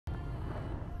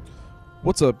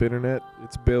What's up, Internet?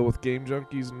 It's Bill with Game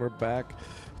Junkies, and we're back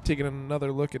taking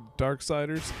another look at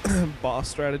Darksiders boss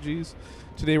strategies.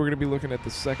 Today we're going to be looking at the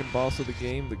second boss of the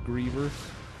game, the Griever.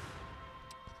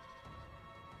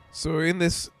 So in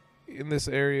this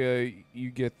area,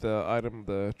 you get the item,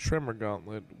 the Tremor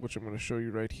Gauntlet, which I'm going to show you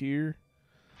right here.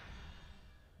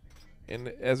 And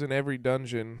as in every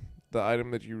dungeon, the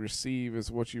item that you receive is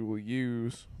what you will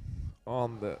use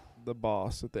on the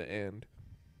boss at the end.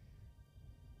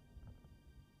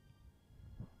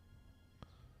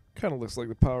 Kind of looks like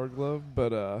the Power Glove,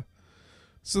 but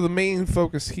so the main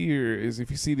focus here is if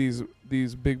you see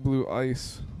these big blue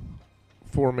ice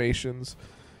formations,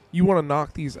 you want to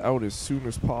knock these out as soon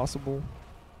as possible,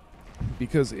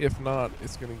 because if not,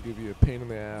 it's going to give you a pain in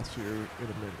the ass here in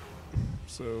a minute.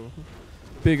 So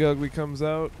Big Ugly comes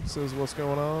out, says what's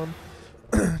going on.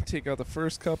 Take out the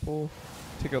first couple,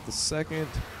 take out the second,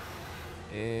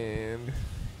 and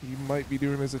he might be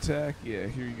doing his attack. Yeah,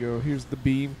 here you go. Here's the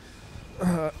beam.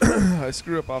 I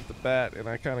screw up off the bat, and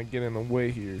I kind of get in the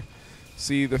way here.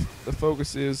 See, the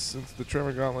focus is, since the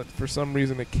Tremor Gauntlet, for some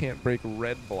reason it can't break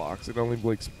red blocks. It only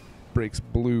breaks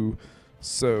blue.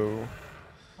 So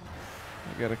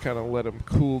I got to kind of let him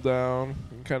cool down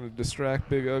and kind of distract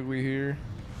Big Ugly here.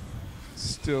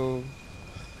 Still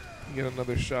get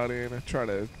another shot in. I try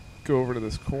to go over to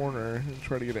this corner and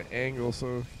try to get an angle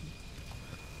so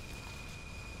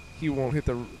he won't hit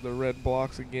the red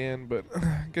blocks again, but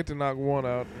get to knock one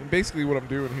out. And basically what I'm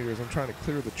doing here is I'm trying to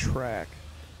clear the track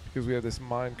because we have this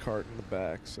mine cart in the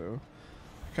back, so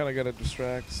I kind of got to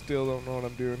distract. Still don't know what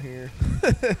I'm doing here.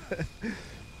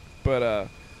 But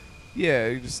yeah,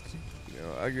 you just,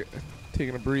 I get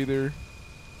taking a breather,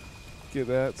 get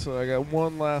that. So I got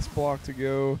one last block to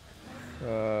go.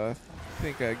 I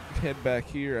think I head back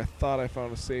here. I thought I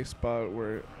found a safe spot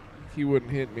where he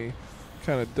wouldn't hit me.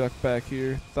 Kind of ducked back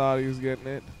here, thought he was getting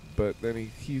it, but then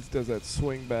he does that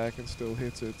swing back and still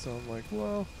hits it. So I'm like,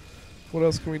 well, what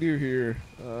else can we do here?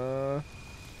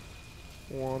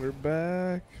 Wander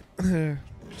back,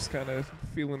 just kind of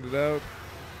feeling it out.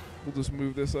 We'll just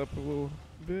move this up a little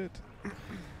bit.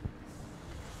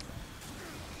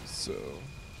 So,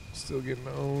 still getting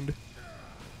owned.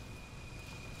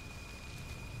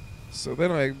 So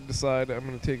then I decide I'm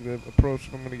going to take the approach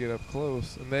and I'm going to get up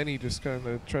close. And then he just kind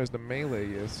of tries to melee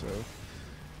you, so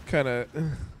kind of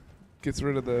gets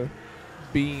rid of the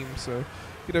beam. So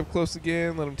get up close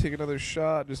again, let him take another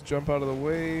shot, just jump out of the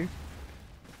way.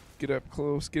 Get up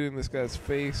close, get in this guy's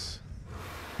face,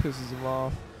 pisses him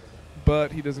off.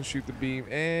 But he doesn't shoot the beam,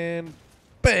 and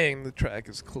bang, the track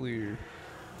is clear.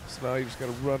 So now you just got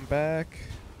to run back.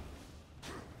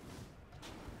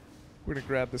 We're going to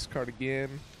grab this card again.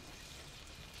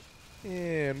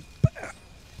 And bam.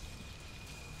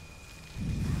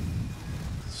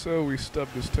 So we stubbed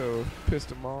his toe,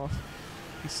 pissed him off.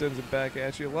 He sends it back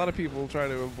at you. A lot of people try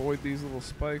to avoid these little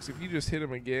spikes. If you just hit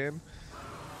him again,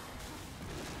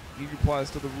 he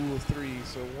applies to the rule of three.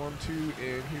 So 1, 2,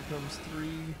 and here comes 3.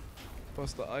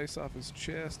 Bust the ice off his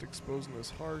chest, exposing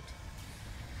his heart.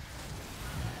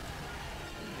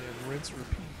 And rinse,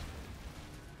 repeat.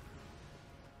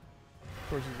 Of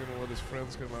course, he's going to let his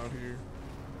friends come out here.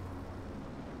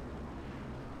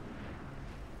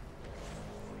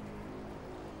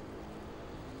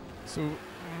 So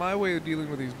my way of dealing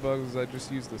with these bugs is I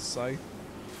just use the scythe.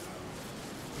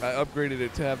 I upgraded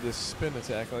it to have this spin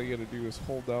attack. All you gotta do is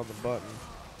hold down the button.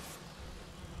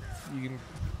 You can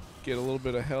get a little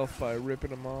bit of health by ripping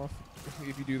them off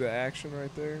if you do the action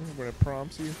right there when it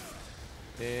prompts you.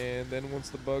 And then once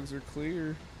the bugs are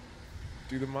clear,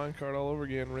 do the minecart all over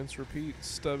again, rinse, repeat,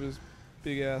 stub his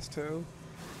big ass toe,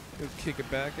 he'll kick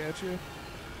it back at you.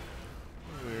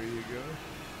 There you go.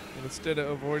 And instead of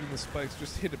avoiding the spikes,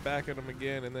 just hit it back at him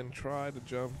again and then try to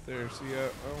jump there. See, I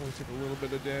only took a little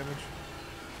bit of damage.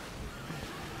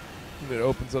 And it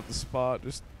opens up the spot,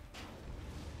 just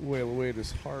wail away at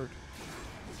his heart.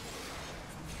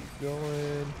 Keep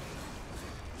going.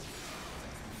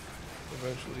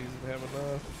 Eventually he's gonna have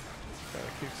enough. Kind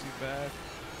of kicks you back.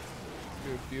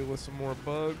 Go deal with some more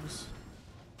bugs.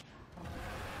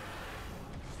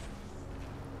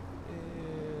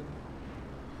 And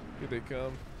here they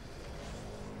come.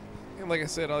 And like I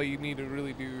said, all you need to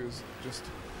really do is just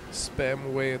spam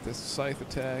away at this scythe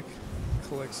attack,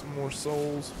 collect some more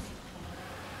souls.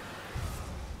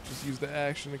 Just use the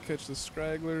action to catch the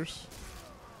stragglers.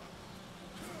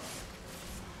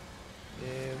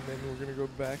 And then we're going to go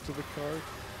back to the cart.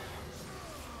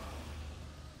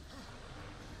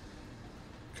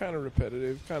 Kind of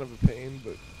repetitive, kind of a pain,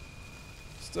 but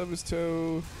stub his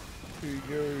toe. Here you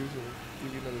go, he's going to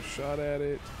give you another shot at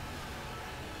it.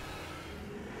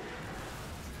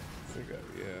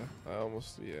 I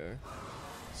almost, yeah.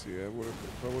 See, I would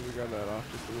have gotten that off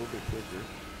just a little bit quicker.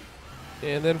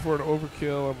 And then for an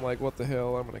overkill, I'm like, what the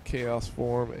hell? I'm gonna chaos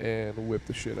form and whip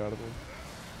the shit out of him.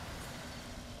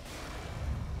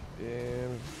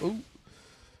 And oh,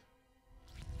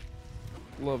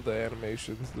 love the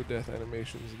animations, the death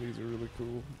animations. These are really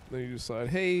cool. Then you decide,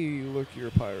 hey, look, you're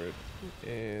a pirate,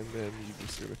 and then you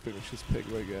just gonna finish his pig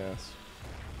leg ass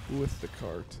with the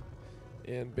cart.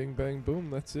 And bing bang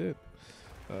boom, that's it.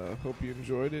 Hope you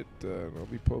enjoyed it. And I'll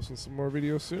be posting some more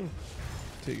videos soon.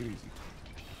 Take it easy.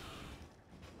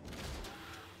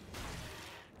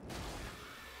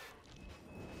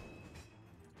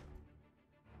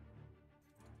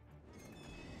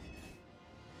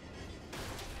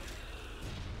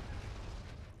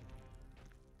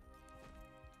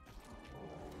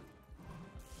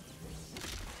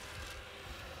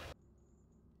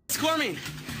 Score mean?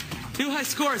 New high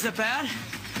score, is that bad?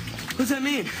 What does that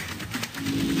mean?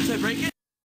 Did I break it?